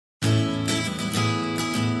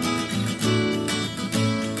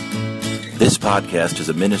This podcast is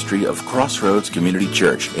a ministry of Crossroads Community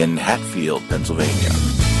Church in Hatfield, Pennsylvania.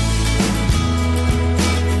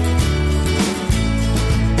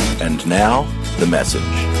 And now, the message.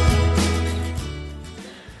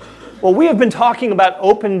 Well, we have been talking about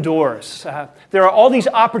open doors. There are all these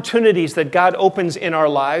opportunities that God opens in our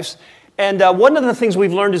lives. And one of the things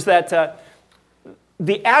we've learned is that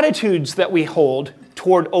the attitudes that we hold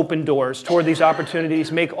toward open doors, toward these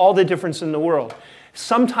opportunities, make all the difference in the world.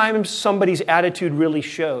 Sometimes somebody's attitude really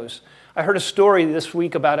shows. I heard a story this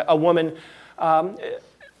week about a woman, an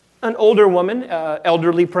older woman,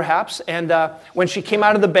 elderly perhaps, and when she came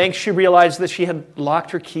out of the bank, she realized that she had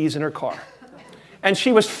locked her keys in her car. And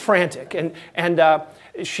she was frantic, and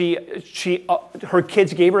her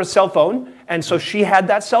kids gave her a cell phone, and so she had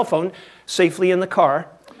that cell phone safely in the car.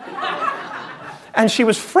 And she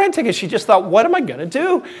was frantic, and she just thought, what am I going to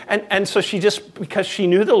do? And so she just, because she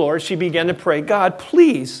knew the Lord, she began to pray, God,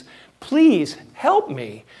 please help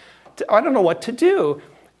me. I don't know what to do.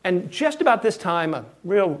 And just about this time, a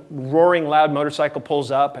real roaring loud motorcycle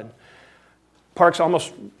pulls up and parks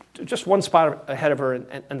almost just one spot ahead of her,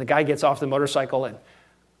 and the guy gets off the motorcycle, and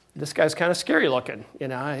this guy's kind of scary looking. You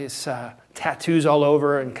know, he's tattoos all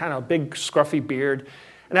over and kind of a big scruffy beard.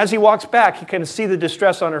 And as he walks back, you can see the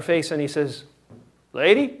distress on her face, and he says,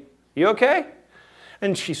 lady, you okay?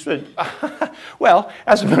 And she said, well,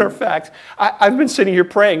 as a matter of fact, I've been sitting here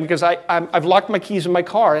praying because I've locked my keys in my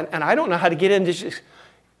car, and I don't know how to get in.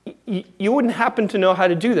 You wouldn't happen to know how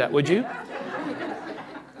to do that, would you?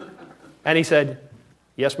 And he said,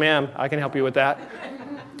 yes, ma'am, I can help you with that.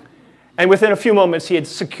 And within a few moments, he had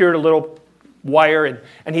secured a little wire,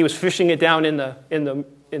 and he was fishing it down in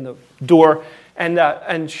the door.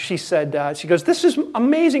 And she said, she goes, this is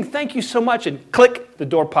amazing, thank you so much. And click, the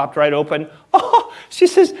door popped right open. Oh, she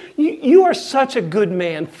says, you are such a good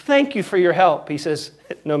man. Thank you for your help. He says,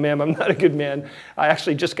 no, ma'am, I'm not a good man. I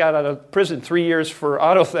actually just got out of prison 3 years for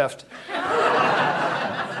auto theft.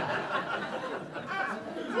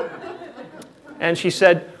 And she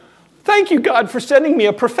said, thank you, God, for sending me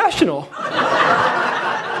a professional.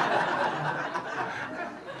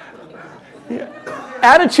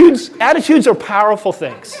 Attitudes are powerful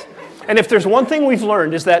things. And if there's one thing we've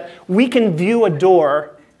learned is that we can view a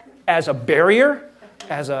door as a barrier,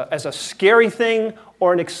 as a scary thing,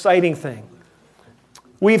 or an exciting thing.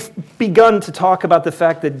 We've begun to talk about the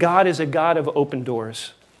fact that God is a God of open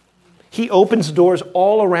doors. He opens doors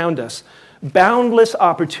all around us, boundless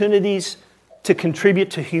opportunities to contribute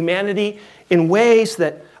to humanity in ways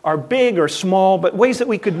that are big or small, but ways that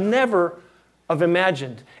we could never have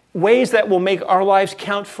imagined. Ways that will make our lives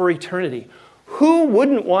count for eternity. Who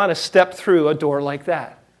wouldn't want to step through a door like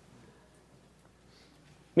that?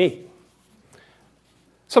 Me.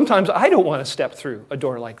 Sometimes I don't want to step through a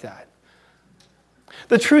door like that.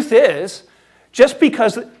 The truth is, just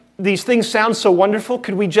because these things sound so wonderful,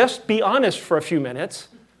 could we just be honest for a few minutes?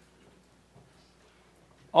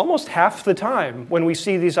 Almost half the time when we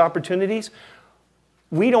see these opportunities,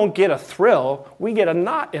 we don't get a thrill, we get a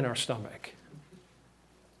knot in our stomach.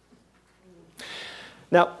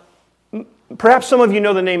 Now, perhaps some of you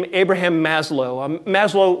know the name Abraham Maslow.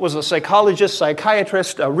 Maslow was a psychologist,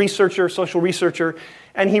 psychiatrist, a researcher, social researcher,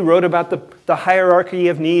 and he wrote about the hierarchy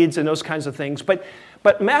of needs and those kinds of things. But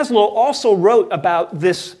Maslow also wrote about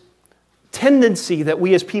this tendency that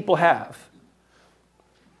we as people have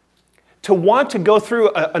to want to go through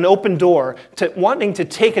an open door, to wanting to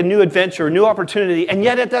take a new adventure, a new opportunity, and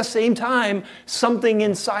yet at the same time, something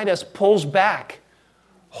inside us pulls back,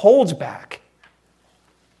 holds back.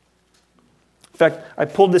 In fact, I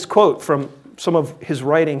pulled this quote from some of his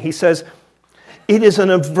writing. He says, it is an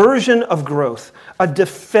aversion of growth, a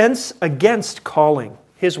defense against calling,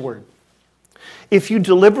 his word. If you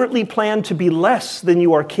deliberately plan to be less than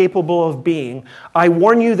you are capable of being, I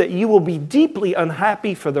warn you that you will be deeply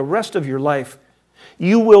unhappy for the rest of your life.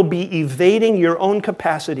 You will be evading your own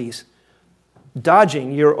capacities,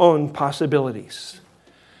 dodging your own possibilities.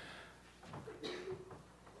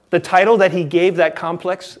 The title that he gave that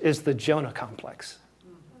complex is the Jonah complex.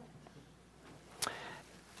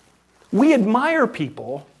 We admire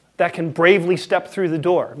people that can bravely step through the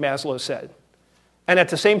door, Maslow said. And at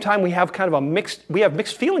the same time, we have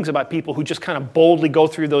mixed feelings about people who just kind of boldly go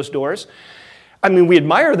through those doors. I mean, we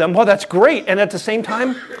admire them. Well, that's great. And at the same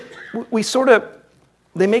time,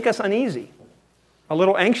 they make us uneasy, a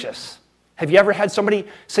little anxious. Have you ever had somebody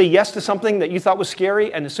say yes to something that you thought was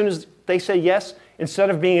scary, and as soon as they say yes, instead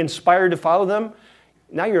of being inspired to follow them,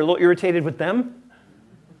 now you're a little irritated with them?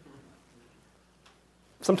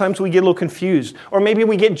 Sometimes we get a little confused. Or maybe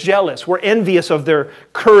we get jealous. We're envious of their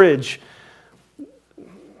courage.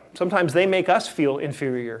 Sometimes they make us feel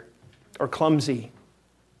inferior. or clumsy.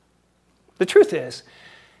 The truth is,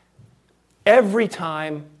 every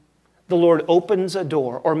time the Lord opens a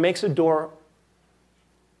door or makes a door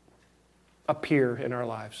appear in our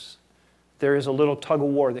lives, there is a little tug of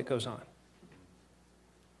war that goes on.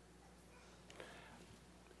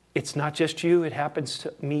 It's not just you, it happens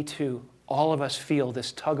to me too. All of us feel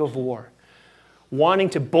this tug of war, wanting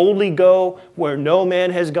to boldly go where no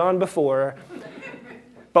man has gone before,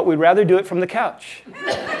 but we'd rather do it from the couch.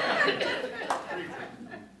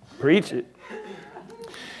 Preach it.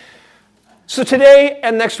 So today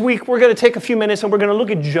and next week, we're going to take a few minutes and we're going to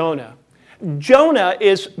look at Jonah. Jonah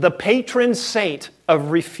is the patron saint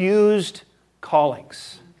of refused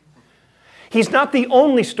callings. He's not the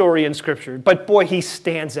only story in Scripture, but boy, he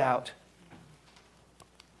stands out.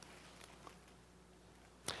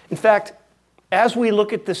 In fact, as we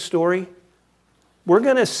look at this story, we're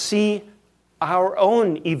going to see our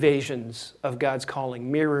own evasions of God's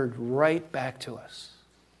calling mirrored right back to us.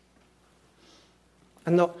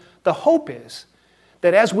 And the hope is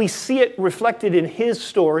that as we see it reflected in his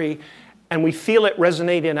story and we feel it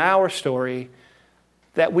resonate in our story,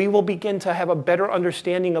 that we will begin to have a better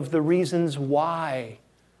understanding of the reasons why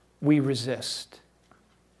we resist.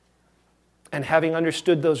 And having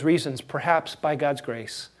understood those reasons, perhaps by God's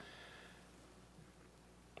grace,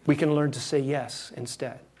 we can learn to say yes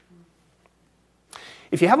instead.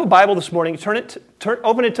 If you have a Bible this morning,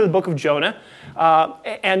 open it to the book of Jonah.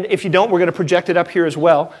 And if you don't, we're going to project it up here as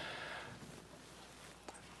well.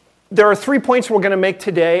 There are 3 points we're going to make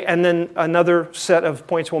today, and then another set of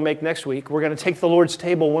points we'll make next week. We're going to take the Lord's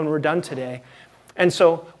table when we're done today. And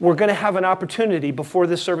so we're going to have an opportunity before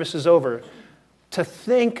this service is over to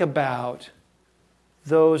think about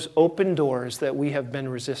those open doors that we have been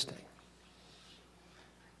resisting.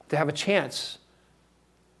 To have a chance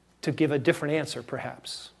to give a different answer,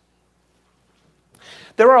 perhaps.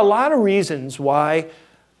 There are a lot of reasons why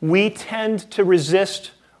we tend to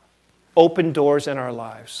resist open doors in our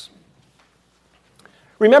lives.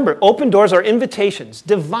 Remember, open doors are invitations,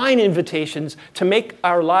 divine invitations to make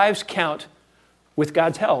our lives count with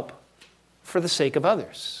God's help for the sake of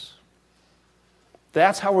others.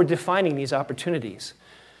 That's how we're defining these opportunities.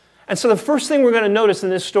 And so the first thing we're going to notice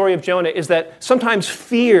in this story of Jonah is that sometimes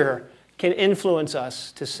fear can influence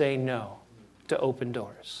us to say no to open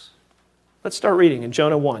doors. Let's start reading in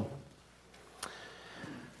Jonah 1.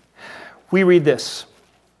 We read this.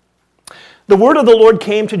 The word of the Lord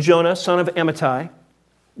came to Jonah, son of Amittai.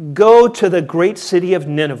 Go to the great city of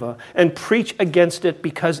Nineveh and preach against it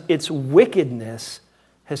because its wickedness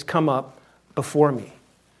has come up before me.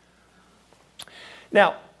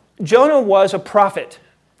 Now, Jonah was a prophet.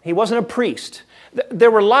 He wasn't a priest. There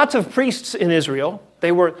were lots of priests in Israel.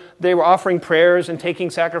 They were offering prayers and taking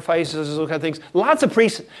sacrifices, those kind of things. Lots of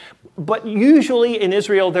priests. But usually in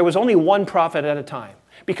Israel, there was only one prophet at a time,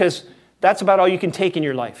 because that's about all you can take in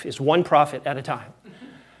your life, is one prophet at a time.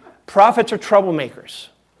 Prophets are troublemakers.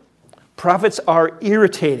 Prophets are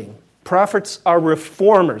irritating. Prophets are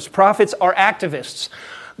reformers. Prophets are activists.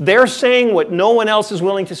 They're saying what no one else is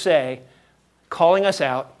willing to say, calling us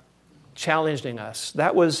out, challenging us.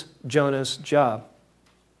 That was Jonah's job.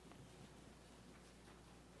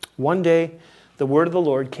 One day, the word of the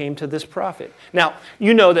Lord came to this prophet. Now,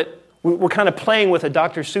 you know that we're kind of playing with a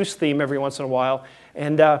Dr. Seuss theme every once in a while.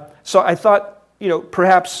 And so I thought,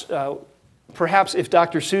 perhaps if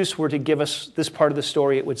Dr. Seuss were to give us this part of the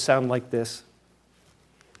story, it would sound like this.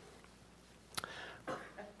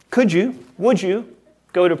 Would you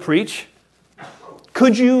go to preach?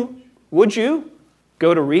 Would you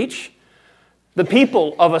go to reach? The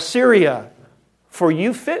people of Assyria, for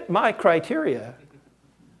you fit my criteria.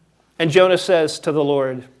 And Jonah says to the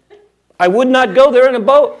Lord, I would not go there in a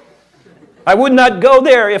boat. I would not go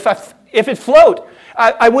there if it float.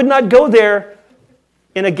 I would not go there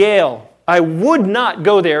in a gale. I would not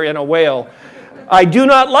go there in a whale. I do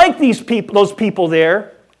not like those people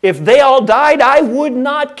there. If they all died, I would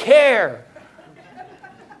not care.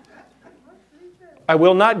 I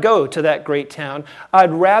will not go to that great town.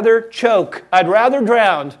 I'd rather choke. I'd rather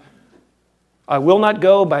drown. I will not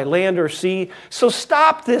go by land or sea. So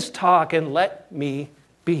stop this talk and let me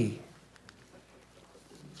be.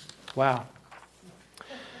 Wow.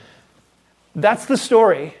 That's the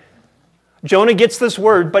story. Jonah gets this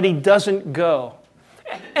word, but he doesn't go.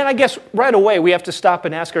 And I guess right away we have to stop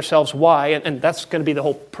and ask ourselves why, and that's going to be the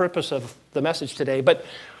whole purpose of the message today. But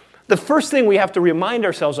the first thing we have to remind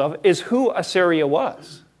ourselves of is who Assyria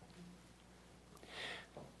was.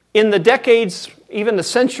 In the decades, even the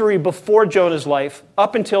century before Jonah's life,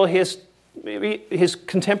 up until his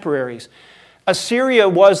contemporaries, Assyria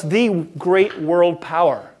was the great world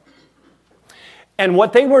power. And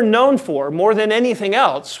what they were known for, more than anything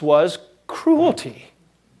else, was cruelty.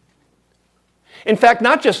 In fact,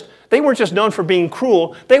 they weren't just known for being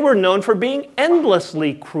cruel, they were known for being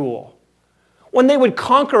endlessly cruel. When they would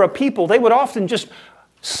conquer a people, they would often just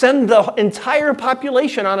send the entire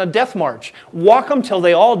population on a death march, walk them till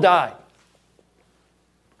they all died.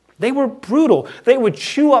 They were brutal. They would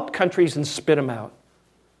chew up countries and spit them out.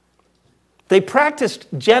 They practiced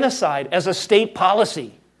genocide as a state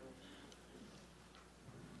policy.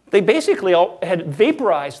 They basically had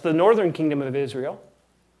vaporized the northern kingdom of Israel,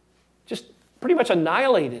 just pretty much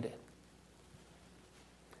annihilated it.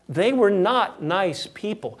 They were not nice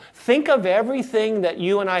people. Think of everything that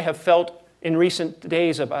you and I have felt in recent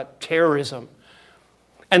days about terrorism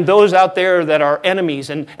and those out there that are enemies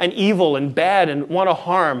and evil and bad and want to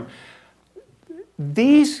harm.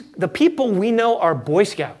 The people we know are Boy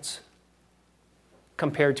Scouts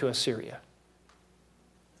compared to Assyria.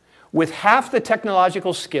 With half the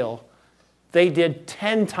technological skill, they did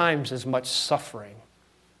 10 times as much suffering.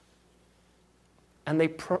 And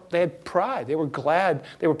they had pride. They were glad.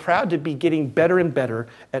 They were proud to be getting better and better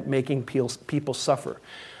at making people suffer.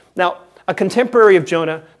 Now, a contemporary of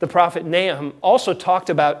Jonah, the prophet Nahum, also talked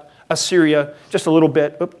about Assyria just a little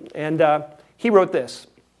bit. And he wrote this.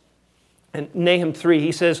 In Nahum 3,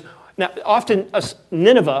 he says, now often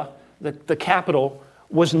Nineveh, the capital,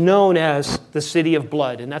 was known as the city of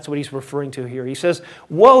blood. And that's what he's referring to here. He says,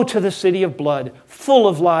 woe to the city of blood, full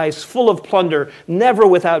of lies, full of plunder, never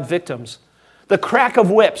without victims. The crack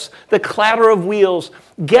of whips, the clatter of wheels,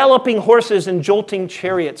 galloping horses and jolting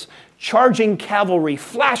chariots, charging cavalry,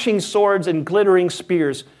 flashing swords and glittering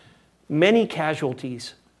spears, many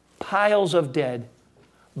casualties, piles of dead,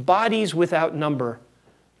 bodies without number,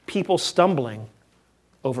 people stumbling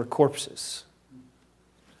over corpses.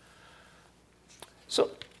 So,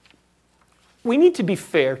 we need to be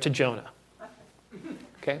fair to Jonah.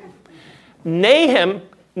 Okay?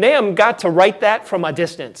 Nahum got to write that from a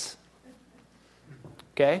distance.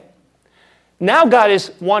 Okay? Now God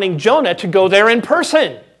is wanting Jonah to go there in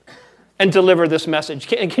person and deliver this message.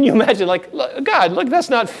 Can you imagine, like, God, look, that's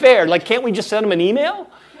not fair. Like, can't we just send him an email?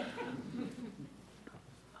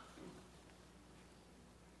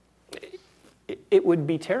 It would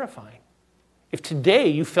be terrifying. If today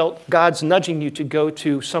you felt God's nudging you to go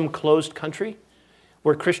to some closed country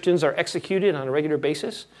where Christians are executed on a regular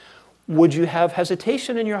basis, would you have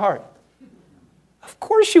hesitation in your heart? Of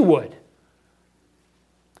course you would.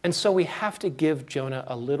 And so we have to give Jonah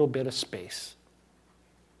a little bit of space.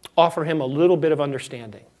 Offer him a little bit of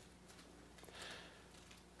understanding.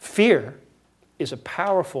 Fear is a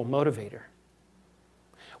powerful motivator.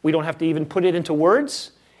 We don't have to even put it into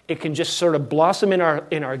words. It can just sort of blossom in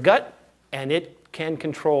our gut, and it can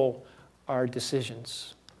control our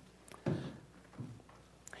decisions.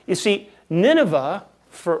 You see, Nineveh,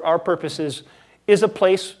 for our purposes, is a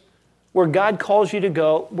place where God calls you to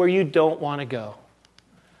go where you don't want to go.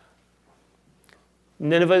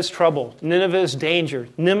 Nineveh is trouble. Nineveh is danger.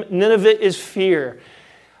 Nineveh is fear.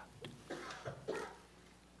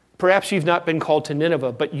 Perhaps you've not been called to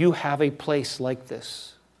Nineveh, but you have a place like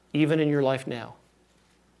this, even in your life now.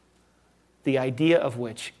 The idea of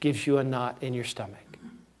which gives you a knot in your stomach.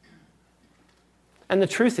 And the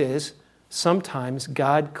truth is, sometimes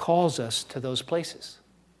God calls us to those places.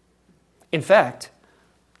 In fact,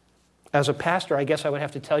 as a pastor, I guess I would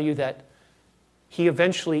have to tell you that He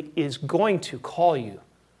eventually is going to call you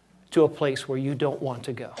to a place where you don't want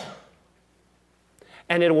to go.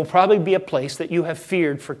 And it will probably be a place that you have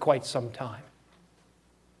feared for quite some time.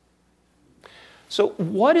 So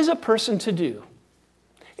what is a person to do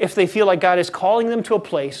if they feel like God is calling them to a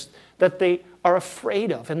place that they are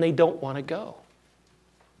afraid of and they don't want to go?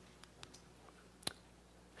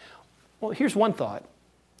 Well, here's one thought.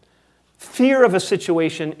 Fear of a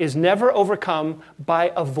situation is never overcome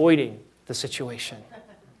by avoiding the situation.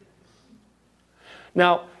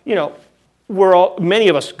 Now, many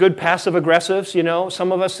of us good passive aggressives,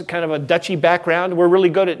 some of us kind of a Dutchy background. We're really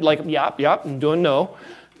good at like, yop, and doing no.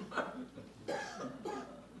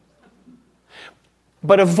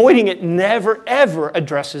 But avoiding it never, ever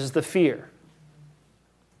addresses the fear.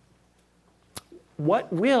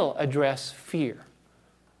 What will address fear?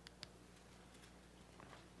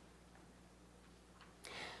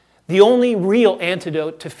 The only real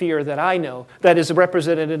antidote to fear that I know that is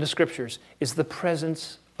represented in the Scriptures is the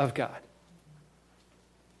presence of God.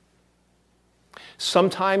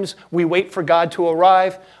 Sometimes we wait for God to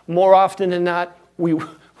arrive. More often than not,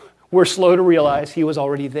 we're slow to realize He was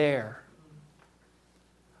already there.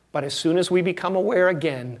 But as soon as we become aware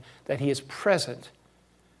again that He is present,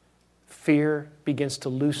 fear begins to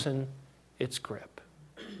loosen its grip.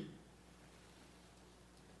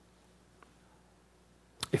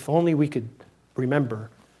 If only we could remember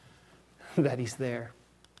that he's there.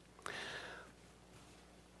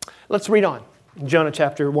 Let's read on. Jonah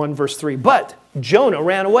chapter 1, verse 3. But Jonah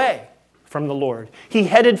ran away from the Lord. He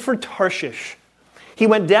headed for Tarshish. He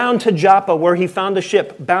went down to Joppa, where he found a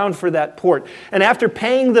ship bound for that port. And after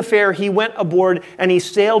paying the fare, he went aboard and he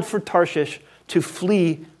sailed for Tarshish to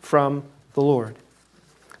flee from the Lord.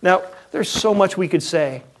 Now, there's so much we could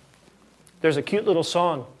say. There's a cute little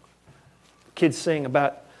song kids sing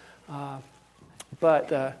about,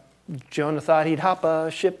 but Jonah thought he'd hop a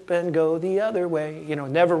ship and go the other way. You know,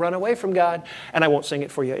 never run away from God. And I won't sing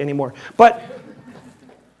it for you anymore. But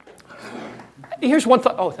here's one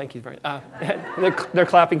thought. Oh, thank you very much. They're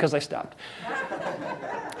clapping because I stopped.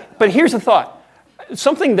 But here's a thought.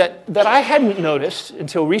 Something that I hadn't noticed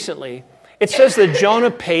until recently. It says that Jonah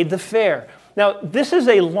paid the fare. Now, this is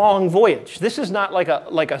a long voyage. This is not like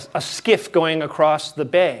a skiff going across the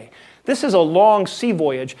bay. This is a long sea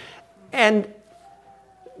voyage. And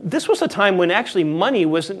this was a time when actually money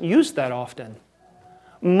wasn't used that often.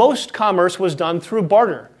 Most commerce was done through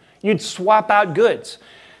barter. You'd swap out goods.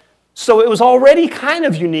 So it was already kind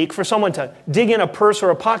of unique for someone to dig in a purse or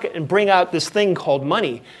a pocket and bring out this thing called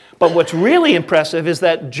money. But what's really impressive is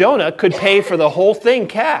that Jonah could pay for the whole thing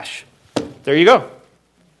cash. There you go.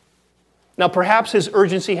 Now, perhaps his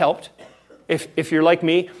urgency helped. If you're like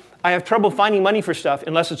me, I have trouble finding money for stuff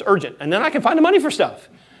unless it's urgent. And then I can find the money for stuff.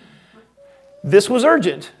 This was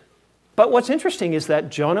urgent. But what's interesting is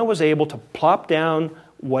that Jonah was able to plop down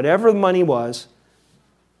whatever the money was,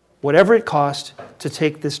 whatever it cost to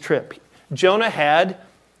take this trip. Jonah had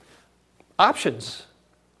options.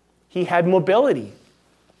 He had mobility.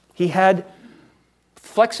 He had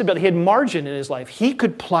flexibility. He had margin in his life. He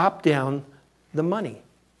could plop down the money.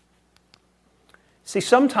 See,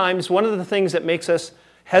 sometimes one of the things that makes us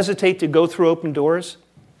hesitate to go through open doors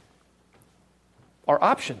are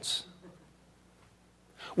options.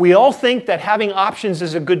 We all think that having options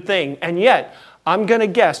is a good thing, and yet I'm going to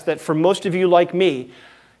guess that for most of you like me,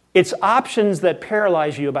 it's options that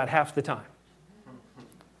paralyze you about half the time.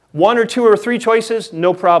 1 or 2 or 3 choices,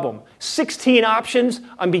 no problem. 16 options,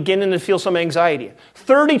 I'm beginning to feel some anxiety.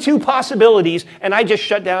 32 possibilities, and I just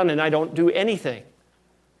shut down and I don't do anything.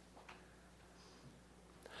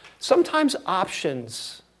 Sometimes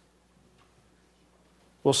options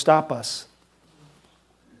will stop us.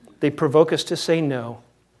 They provoke us to say no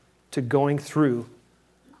to going through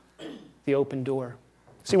the open door.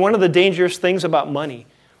 See, one of the dangerous things about money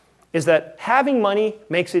is that having money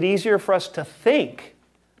makes it easier for us to think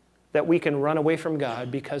that we can run away from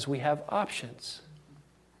God because we have options.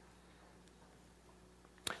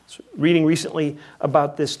 Reading recently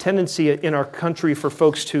about this tendency in our country for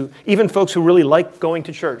folks to, even folks who really like going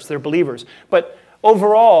to church, they're believers, but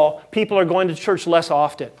overall, people are going to church less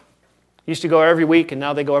often. Used to go every week, and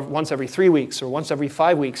now they go once every 3 weeks or once every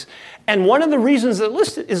 5 weeks. And one of the reasons that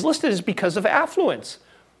is listed is because of affluence.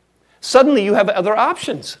 Suddenly, you have other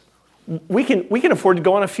options. We can afford to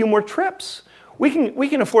go on a few more trips. We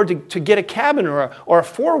can afford to get a cabin or a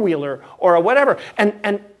four-wheeler or a whatever.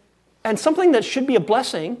 And something that should be a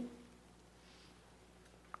blessing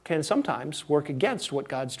can sometimes work against what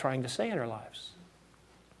God's trying to say in our lives.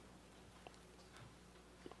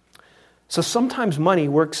 So sometimes money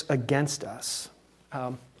works against us.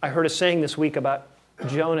 I heard a saying this week about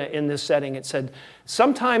Jonah in this setting. It said,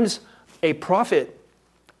 sometimes a prophet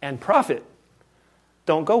and profit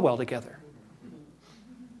don't go well together.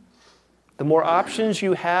 The more options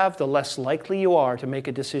you have, the less likely you are to make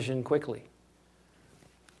a decision quickly.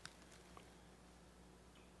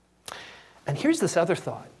 And here's this other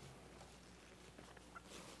thought.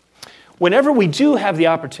 Whenever we do have the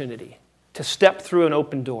opportunity to step through an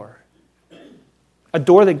open door, a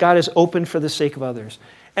door that God has opened for the sake of others,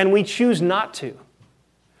 and we choose not to,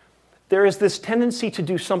 there is this tendency to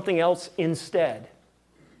do something else instead.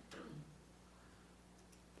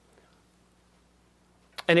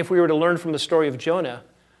 And if we were to learn from the story of Jonah,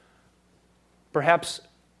 perhaps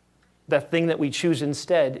that thing that we choose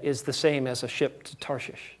instead is the same as a ship to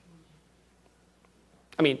Tarshish.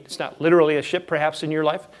 I mean, it's not literally a ship perhaps in your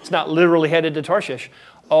life. It's not literally headed to Tarshish.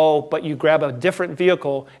 Oh, but you grab a different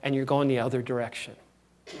vehicle and you're going the other direction.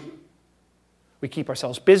 We keep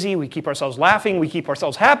ourselves busy, we keep ourselves laughing, we keep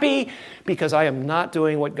ourselves happy because I am not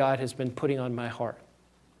doing what God has been putting on my heart.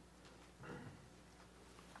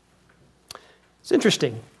 It's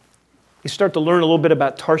interesting. You start to learn a little bit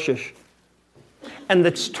about Tarshish. And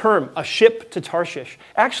this term, a ship to Tarshish,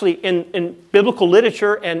 actually in biblical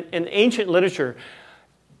literature and in ancient literature,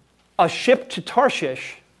 a ship to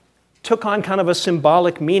Tarshish took on kind of a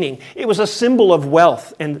symbolic meaning. It was a symbol of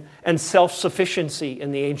wealth and self-sufficiency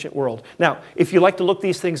in the ancient world. Now, if you like to look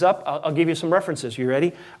these things up, I'll give you some references. You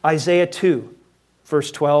ready? Isaiah 2,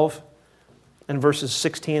 verse 12, and verses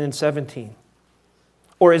 16 and 17.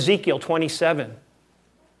 Or Ezekiel 27,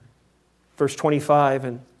 verse 25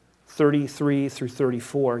 and 33 through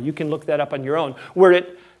 34. You can look that up on your own, where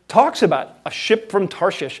it talks about a ship from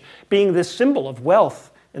Tarshish being this symbol of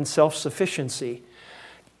wealth and self-sufficiency.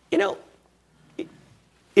 You know,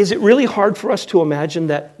 is it really hard for us to imagine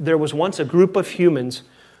that there was once a group of humans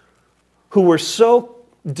who were so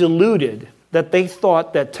deluded that they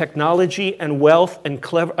thought that technology and wealth and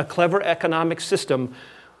a clever economic system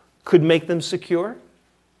could make them secure?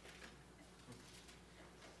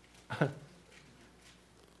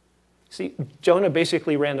 See, Jonah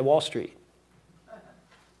basically ran to Wall Street.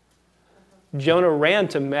 Jonah ran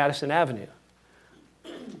to Madison Avenue.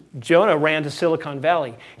 Jonah ran to Silicon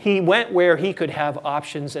Valley. He went where he could have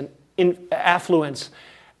options and affluence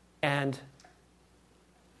and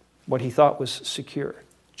what he thought was secure.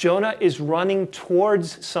 Jonah is running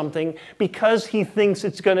towards something because he thinks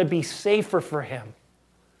it's going to be safer for him.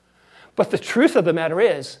 But the truth of the matter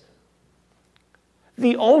is,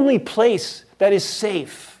 the only place that is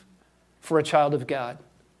safe for a child of God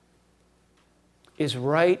is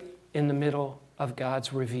right in the middle of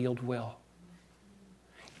God's revealed will.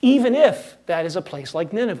 Even if that is a place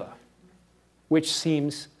like Nineveh, which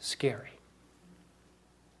seems scary.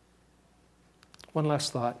 One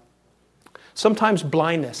last thought. Sometimes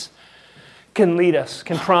blindness can lead us,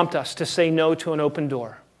 can prompt us to say no to an open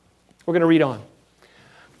door. We're going to read on.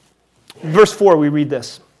 Verse 4, we read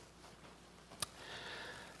this.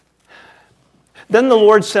 Then the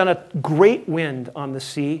Lord sent a great wind on the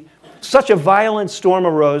sea. Such a violent storm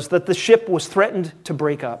arose that the ship was threatened to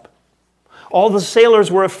break up. All the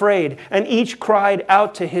sailors were afraid, and each cried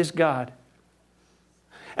out to his God.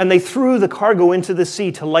 And they threw the cargo into the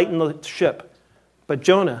sea to lighten the ship. But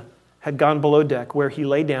Jonah had gone below deck, where he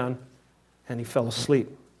lay down and he fell asleep.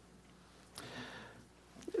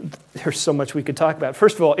 There's so much we could talk about.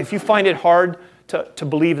 First of all, if you find it hard to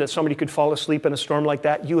believe that somebody could fall asleep in a storm like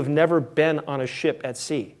that, you have never been on a ship at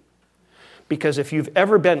sea. Because if you've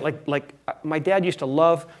ever been, like my dad used to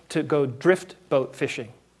love to go drift boat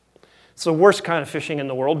fishing. It's the worst kind of fishing in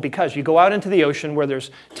the world because you go out into the ocean where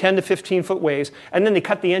there's 10 to 15 foot waves, and then they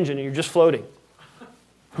cut the engine and you're just floating.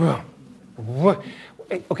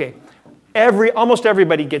 Okay, almost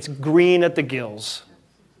everybody gets green at the gills.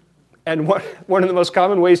 And one of the most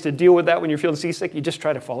common ways to deal with that when you're feeling seasick, you just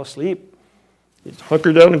try to fall asleep. You just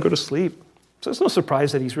hunker down and go to sleep. So it's no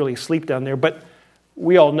surprise that he's really asleep down there, but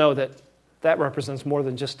we all know that that represents more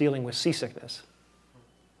than just dealing with seasickness.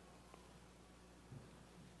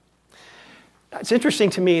 It's interesting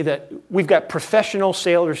to me that we've got professional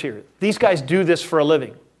sailors here. These guys do this for a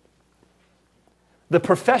living. The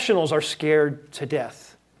professionals are scared to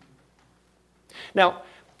death. Now,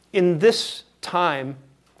 in this time,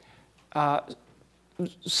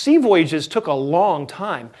 sea voyages took a long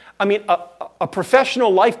time. I mean, a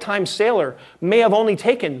professional lifetime sailor may have only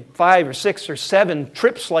taken 5 or 6 or 7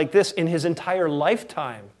 trips like this in his entire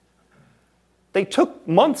lifetime. They took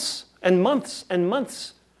months and months and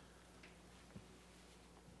months.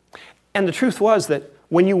 And the truth was that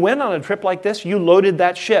when you went on a trip like this, you loaded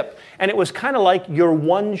that ship, and it was kind of like your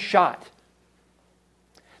one shot.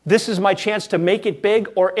 This is my chance to make it big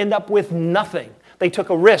or end up with nothing. They took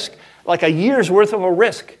a risk, like a year's worth of a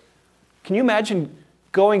risk. Can you imagine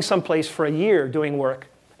going someplace for a year doing work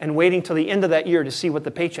and waiting till the end of that year to see what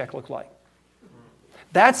the paycheck looked like?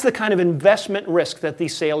 That's the kind of investment risk that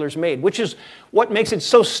these sailors made, which is what makes it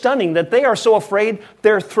so stunning that they are so afraid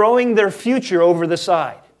they're throwing their future over the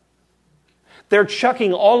side. They're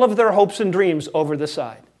chucking all of their hopes and dreams over the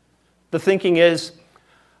side. The thinking is,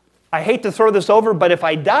 I hate to throw this over, but if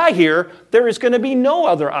I die here, there is going to be no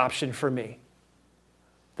other option for me.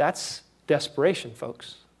 That's desperation,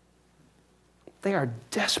 folks. They are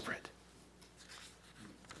desperate.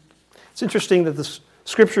 It's interesting that the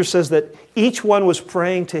Scripture says that each one was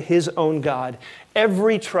praying to his own God.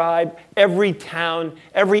 Every tribe, every town,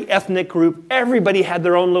 every ethnic group, everybody had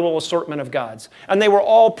their own little assortment of gods. And they were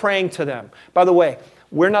all praying to them. By the way,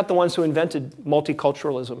 we're not the ones who invented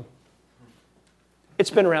multiculturalism. It's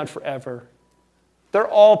been around forever. They're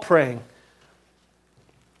all praying.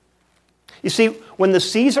 You see, when the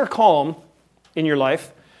seas are calm in your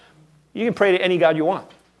life, you can pray to any God you want.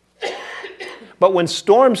 But when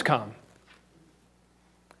storms come,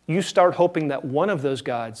 you start hoping that one of those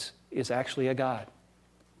gods is actually a God.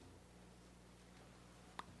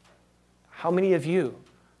 How many of you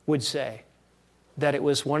would say that it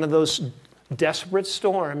was one of those desperate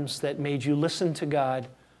storms that made you listen to God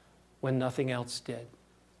when nothing else did.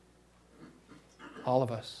 All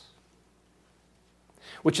of us.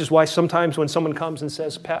 Which is why sometimes when someone comes and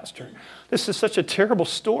says, Pastor, this is such a terrible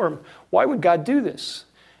storm. Why would God do this?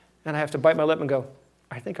 And I have to bite my lip and go,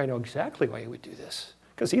 I think I know exactly why he would do this.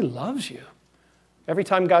 Because he loves you. Every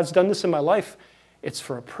time God's done this in my life, it's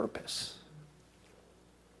for a purpose.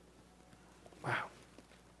 Wow.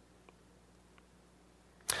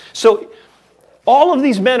 So all of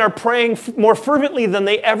these men are praying more fervently than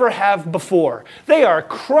they ever have before. They are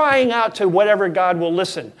crying out to whatever God will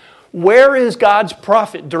listen. Where is God's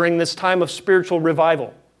prophet during this time of spiritual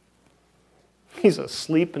revival? He's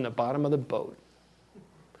asleep in the bottom of the boat,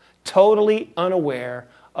 totally unaware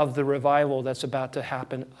of the revival that's about to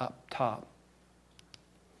happen up top.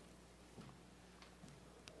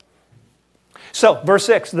 So, verse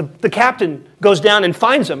 6, the captain goes down and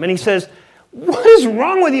finds him, and he says, what is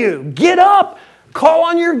wrong with you? Get up, call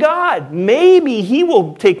on your God. Maybe he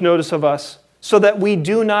will take notice of us so that we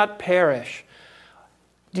do not perish.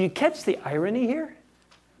 Do you catch the irony here?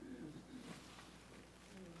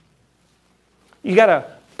 You got a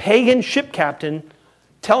pagan ship captain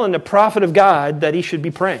telling the prophet of God that he should be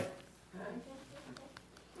praying.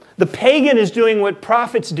 The pagan is doing what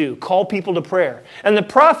prophets do, call people to prayer. And the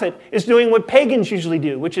prophet is doing what pagans usually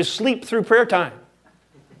do, which is sleep through prayer time.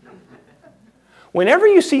 Whenever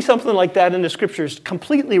you see something like that in the scriptures,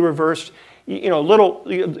 completely reversed,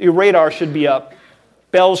 your radar should be up.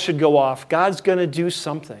 Bells should go off. God's going to do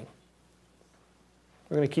something.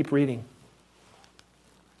 We're going to keep reading.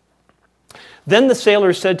 Then the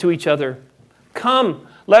sailors said to each other, come,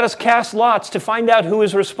 let us cast lots to find out who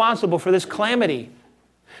is responsible for this calamity.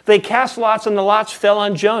 They cast lots and the lots fell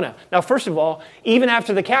on Jonah. Now, first of all, even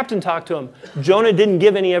after the captain talked to him, Jonah didn't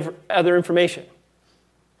give any other information.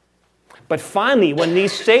 But finally, when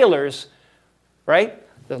these sailors, right,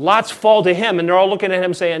 the lots fall to him and they're all looking at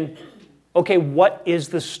him saying, okay, what is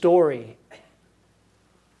the story?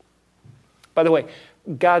 By the way,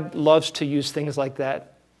 God loves to use things like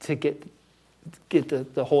that to get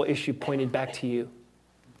the whole issue pointed back to you.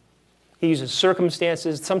 He uses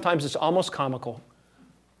circumstances. Sometimes it's almost comical.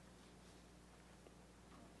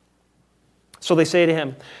 So they say to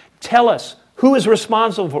him, tell us, who is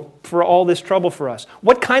responsible for all this trouble for us?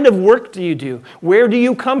 What kind of work do you do? Where do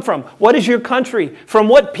you come from? What is your country? From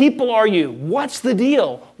what people are you? What's the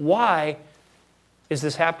deal? Why is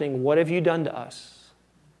this happening? What have you done to us?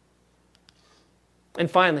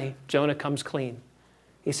 And finally, Jonah comes clean.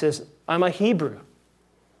 He says, I'm a Hebrew.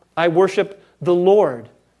 I worship the Lord,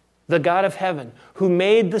 the God of heaven, who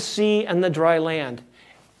made the sea and the dry land.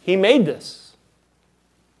 He made this.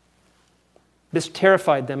 This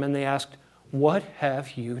terrified them, and they asked, what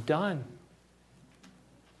have you done?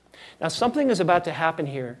 Now, something is about to happen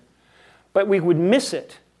here, but we would miss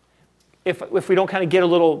it if we don't kind of get a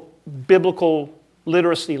little biblical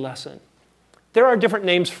literacy lesson. There are different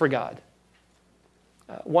names for God.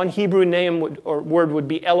 One Hebrew name or word would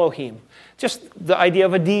be Elohim, just the idea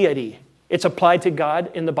of a deity. It's applied to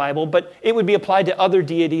God in the Bible, but it would be applied to other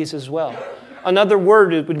deities as well. Another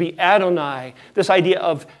word would be Adonai, this idea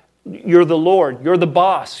of you're the Lord, you're the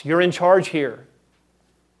boss, you're in charge here.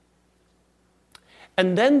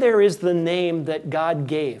 And then there is the name that God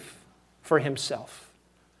gave for himself.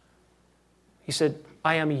 He said,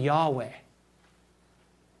 I am Yahweh.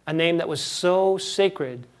 A name that was so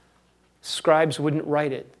sacred, scribes wouldn't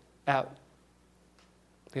write it out.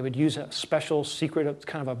 They would use a special secret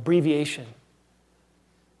kind of abbreviation.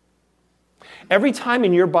 Every time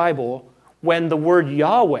in your Bible, when the word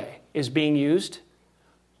Yahweh is being used,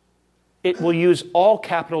 it will use all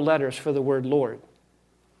capital letters for the word Lord,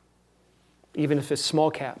 even if it's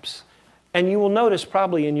small caps. And you will notice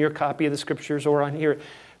probably in your copy of the scriptures or on here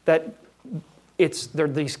that there are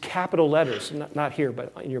these capital letters, not here,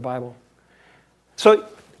 but in your Bible. So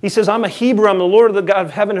he says, I'm a Hebrew, I'm the Lord of the God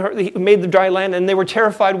of heaven who made the dry land, and they were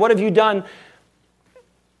terrified. What have you done?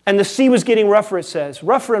 And the sea was getting rougher, it says,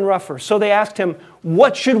 rougher and rougher. So they asked him,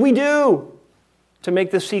 what should we do to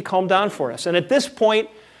make the sea calm down for us? And at this point,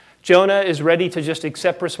 Jonah is ready to just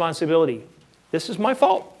accept responsibility. This is my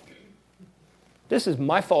fault. This is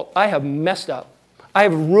my fault. I have messed up. I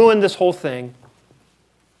have ruined this whole thing.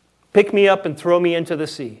 Pick me up and throw me into the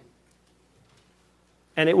sea,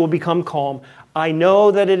 and it will become calm. I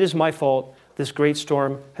know that it is my fault. This great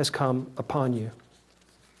storm has come upon you.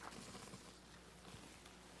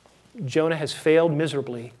 Jonah has failed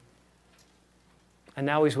miserably, and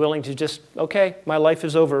now he's willing to just, okay, my life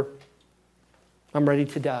is over. I'm ready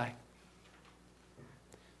to die.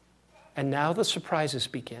 And now the surprises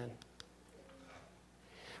begin.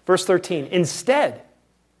 Verse 13, instead,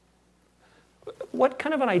 What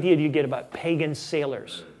kind of an idea do you get about pagan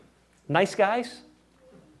sailors? Nice guys?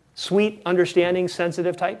 Sweet, understanding,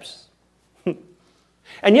 sensitive types?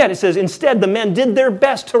 And yet it says, instead the men did their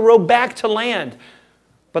best to row back to land,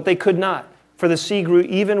 but they could not, for the sea grew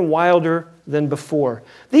even wilder than before.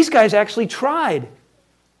 These guys actually tried.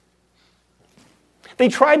 They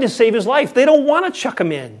tried to save his life. They don't want to chuck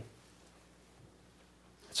him in.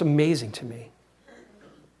 It's amazing to me.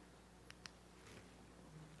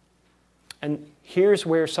 And here's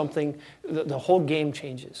where the whole game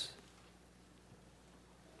changes.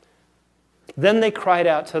 Then they cried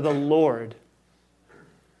out to the Lord.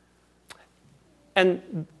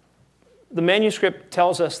 And the manuscript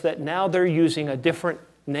tells us that now they're using a different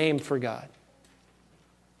name for God.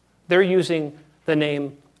 They're using the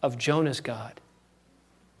name of Jonah's God,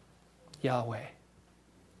 Yahweh.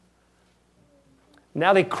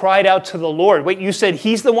 Now they cried out to the Lord. Wait, you said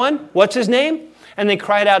he's the one? What's his name? And they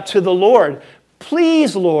cried out to the Lord,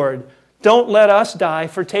 please, Lord, don't let us die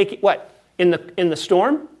for taking, what, in the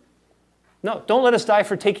storm? No, don't let us die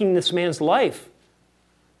for taking this man's life.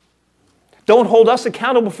 Don't hold us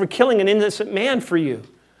accountable for killing an innocent man for you.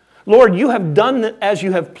 Lord, you have done as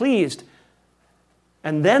you have pleased.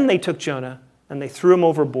 And then they took Jonah and they threw him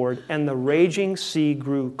overboard, and the raging sea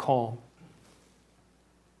grew calm.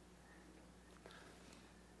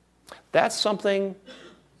 That's something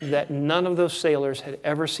that none of those sailors had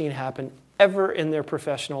ever seen happen ever in their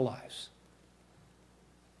professional lives.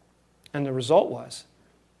 And the result was,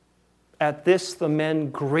 at this the men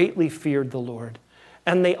greatly feared the Lord,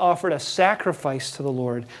 and they offered a sacrifice to the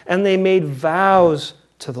Lord, and they made vows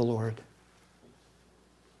to the Lord.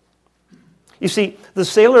 You see, the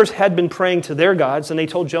sailors had been praying to their gods, and they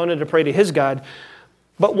told Jonah to pray to his God.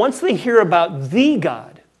 But once they hear about the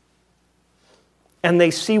God, and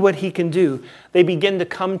they see what he can do, they begin to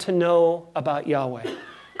come to know about Yahweh,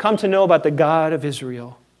 come to know about the God of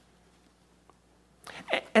Israel.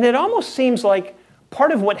 And it almost seems like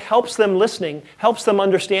part of what helps them listening, helps them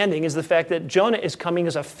understanding, is the fact that Jonah is coming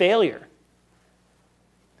as a failure.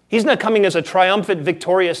 He's not coming as a triumphant,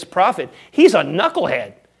 victorious prophet. He's a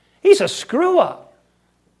knucklehead. He's a screw-up.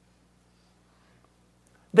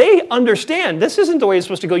 They understand this isn't the way it's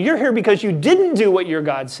supposed to go. You're here because you didn't do what your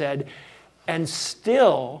God said, and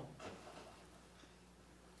still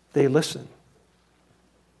they listen.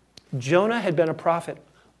 Jonah had been a prophet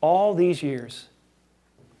all these years.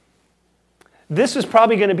 This is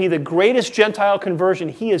probably going to be the greatest Gentile conversion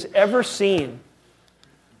he has ever seen.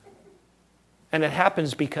 And it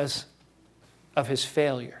happens because of his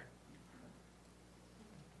failure.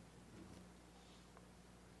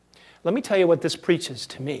 Let me tell you what this preaches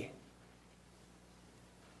to me.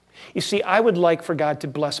 You see, I would like for God to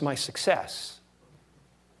bless my success.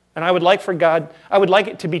 And I would like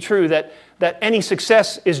it to be true that any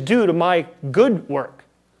success is due to my good work,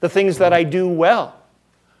 the things that I do well.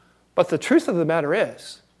 But the truth of the matter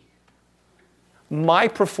is, my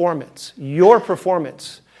performance, your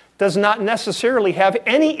performance, does not necessarily have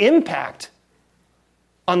any impact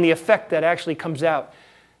on the effect that actually comes out.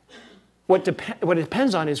 What it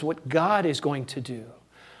depends on is what God is going to do.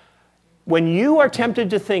 When you are tempted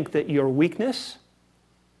to think that your weakness,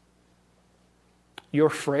 your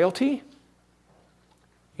frailty,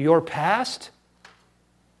 your past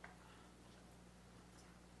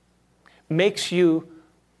makes you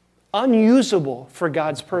unusable for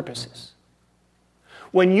God's purposes,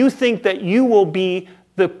 when you think that you will be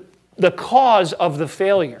the cause of the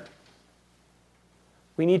failure,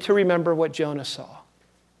 we need to remember what Jonah saw.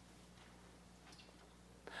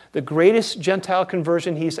 The greatest Gentile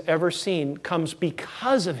conversion he's ever seen comes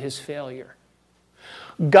because of his failure.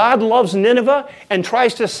 God loves Nineveh and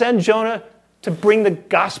tries to send Jonah to bring the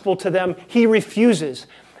gospel to them. He refuses.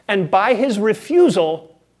 And by his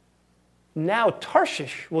refusal, now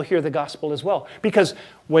Tarshish will hear the gospel as well. Because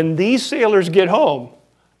when these sailors get home,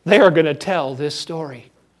 they are going to tell this story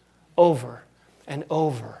over and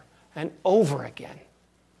over and over again.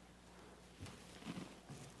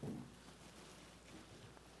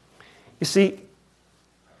 You see,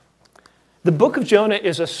 the book of Jonah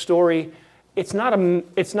is a story. It's not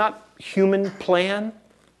human plan.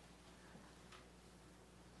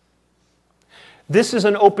 This is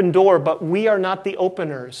an open door, but we are not the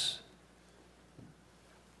openers.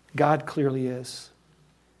 God clearly is.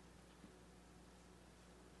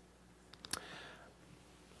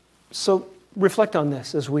 So reflect on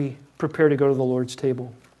this as we prepare to go to the Lord's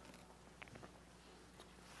table.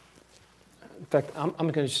 In fact, I'm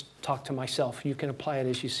going to just talk to myself. You can apply it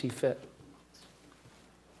as you see fit.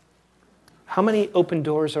 How many open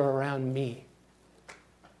doors are around me?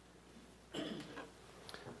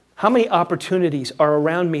 How many opportunities are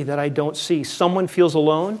around me that I don't see? Someone feels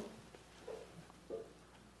alone.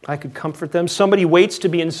 I could comfort them. Somebody waits to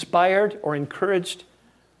be inspired or encouraged.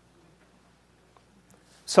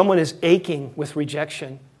 Someone is aching with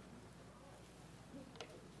rejection.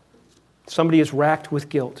 Somebody is racked with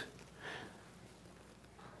guilt.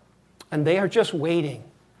 And they are just waiting.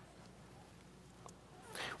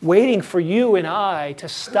 Waiting for you and I to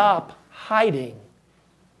stop hiding.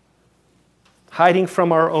 Hiding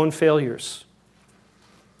from our own failures.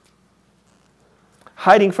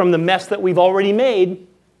 Hiding from the mess that we've already made.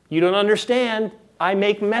 You don't understand. I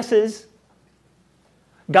make messes.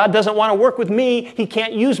 God doesn't want to work with me. He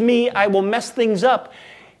can't use me. I will mess things up.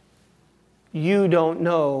 You don't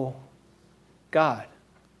know God.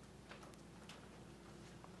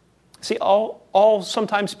 See, all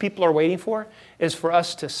sometimes people are waiting for is for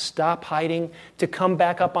us to stop hiding, to come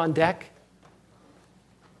back up on deck,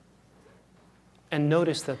 and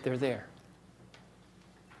notice that they're there.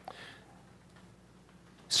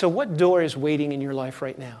 So what door is waiting in your life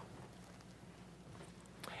right now?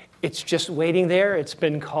 It's just waiting there. It's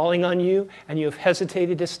been calling on you, and you have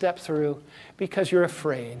hesitated to step through because you're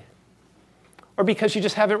afraid. Or because you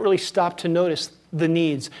just haven't really stopped to notice the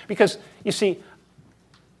needs. Because, you see,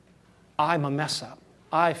 I'm a mess up.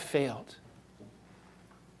 I've failed.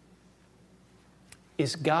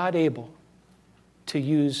 Is God able to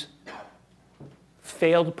use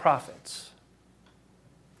failed prophets?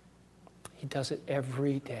 He does it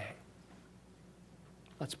every day.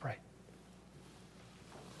 Let's pray.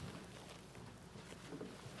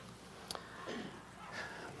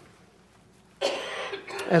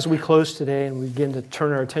 As we close today and we begin to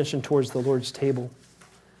turn our attention towards the Lord's table,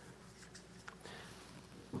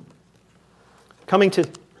 coming to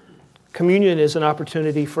communion is an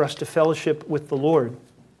opportunity for us to fellowship with the Lord.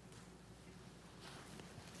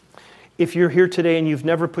 If you're here today and you've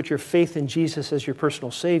never put your faith in Jesus as your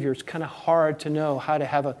personal Savior, it's kind of hard to know how to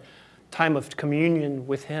have a time of communion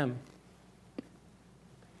with Him.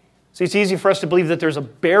 See, it's easy for us to believe that there's a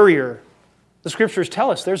barrier. The Scriptures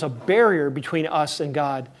tell us there's a barrier between us and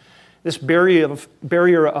God, this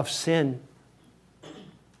barrier of sin.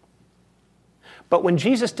 But when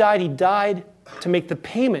Jesus died, He died to make the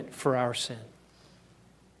payment for our sin.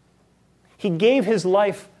 He gave His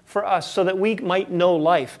life for us so that we might know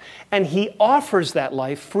life. And He offers that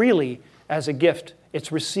life freely as a gift.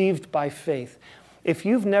 It's received by faith. If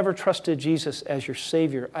you've never trusted Jesus as your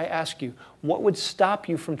Savior, I ask you, what would stop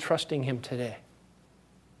you from trusting Him today?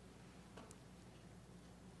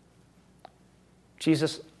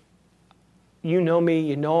 Jesus, you know me,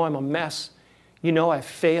 you know I'm a mess, you know I've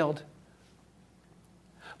failed.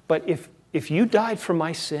 But if you died for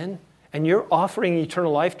my sin and you're offering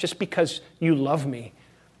eternal life just because you love me,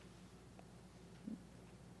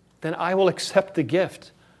 then I will accept the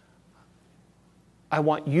gift. I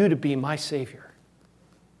want you to be my Savior.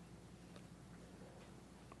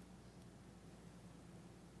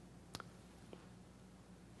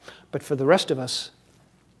 But for the rest of us,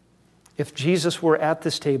 if Jesus were at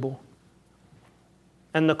this table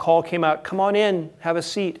and the call came out, come on in, have a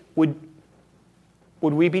seat, would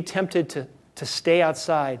we be tempted to stay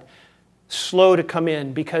outside, slow to come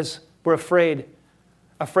in because we're afraid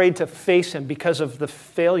to face Him because of the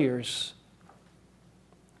failures,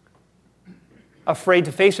 afraid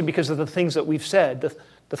to face Him because of the things that we've said,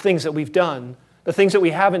 the things that we've done, the things that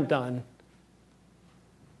we haven't done?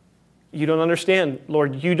 You don't understand,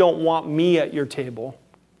 Lord, you don't want me at your table.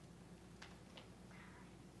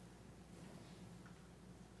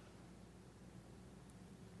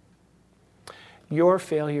 Your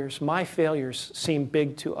failures, my failures, seem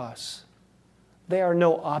big to us. They are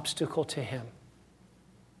no obstacle to Him.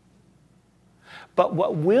 But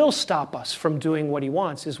what will stop us from doing what He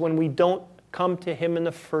wants is when we don't come to Him in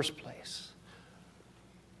the first place.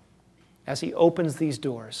 As He opens these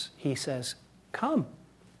doors, He says, come,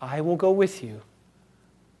 I will go with you.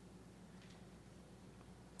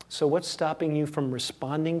 So what's stopping you from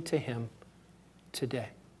responding to Him today?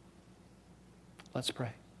 Let's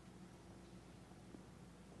pray.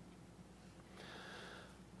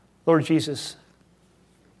 Lord Jesus,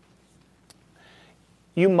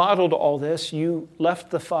 you modeled all this. You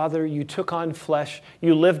left the Father. You took on flesh.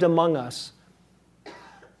 You lived among us.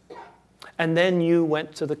 And then you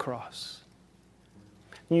went to the cross.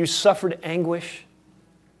 You suffered anguish.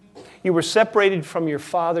 You were separated from your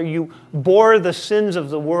Father. You bore the sins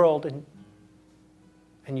of the world,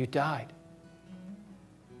 and you died.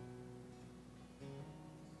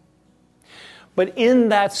 But in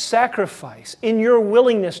that sacrifice, in your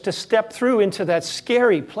willingness to step through into that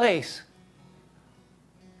scary place,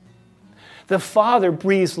 the Father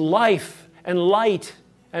breathes life and light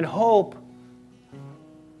and hope.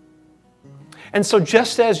 And so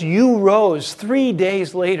just as you rose 3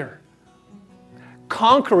 days later,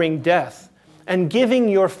 conquering death and giving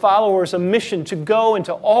your followers a mission to go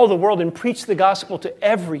into all the world and preach the gospel to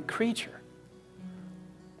every creature,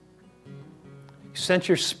 you sent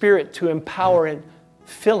your Spirit to empower and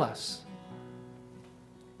fill us.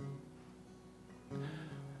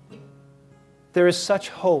 There is such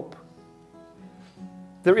hope.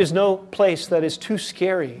 There is no place that is too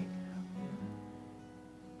scary.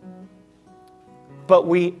 But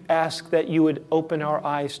we ask that you would open our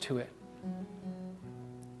eyes to it.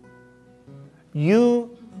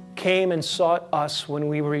 You came and sought us when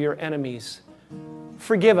we were your enemies.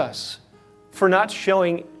 Forgive us for not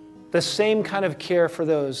showing the same kind of care for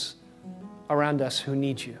those around us who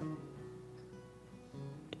need you.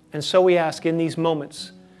 And so we ask in these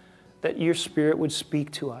moments that your Spirit would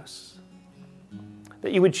speak to us,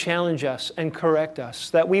 that you would challenge us and correct us,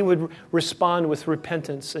 that we would respond with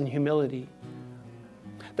repentance and humility,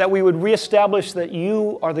 that we would reestablish that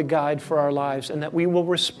you are the guide for our lives and that we will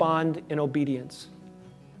respond in obedience.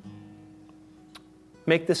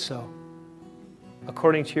 Make this so.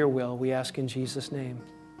 According to your will, we ask in Jesus' name.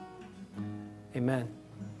 Amen.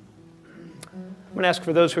 I'm going to ask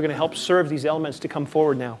for those who are going to help serve these elements to come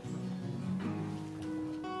forward now.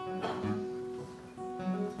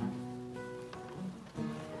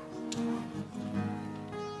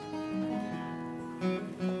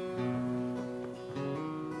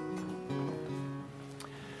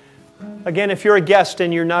 Again, if you're a guest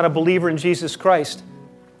and you're not a believer in Jesus Christ,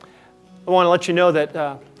 I want to let you know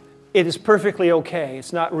that it is perfectly okay.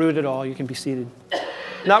 It's not rude at all. You can be seated.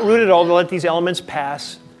 Not rude at all to let these elements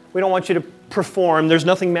pass. We don't want you to perform. There's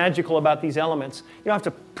nothing magical about these elements. You don't have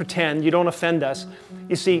to pretend. You don't offend us.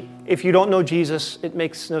 You see, if you don't know Jesus, it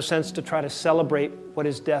makes no sense to try to celebrate what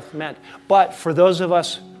his death meant. But for those of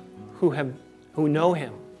us who know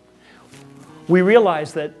him, we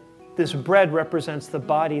realize that this bread represents the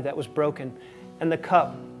body that was broken, and the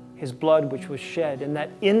cup, his blood which was shed, and that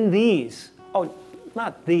in these,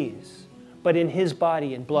 not these, but in his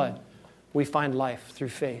body and blood, we find life through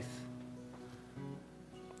faith.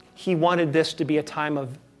 He wanted this to be a time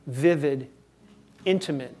of vivid,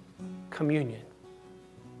 intimate communion.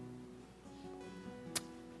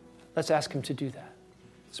 Let's ask him to do that.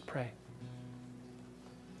 Let's pray.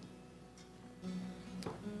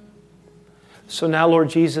 So now, Lord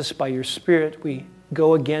Jesus, by your Spirit, we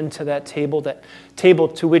go again to that table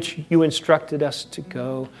to which you instructed us to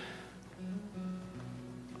go.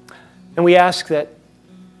 And we ask that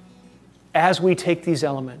as we take these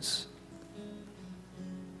elements,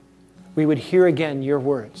 we would hear again your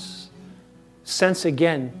words, sense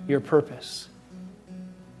again your purpose,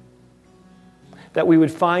 that we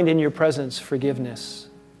would find in your presence forgiveness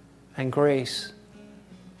and grace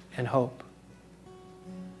and hope.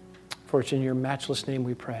 For it's in your matchless name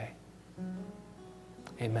we pray.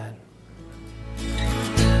 Amen.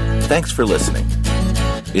 Thanks for listening.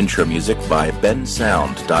 Intro music by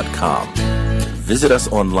bensound.com. Visit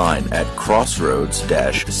us online at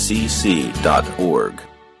crossroads-cc.org.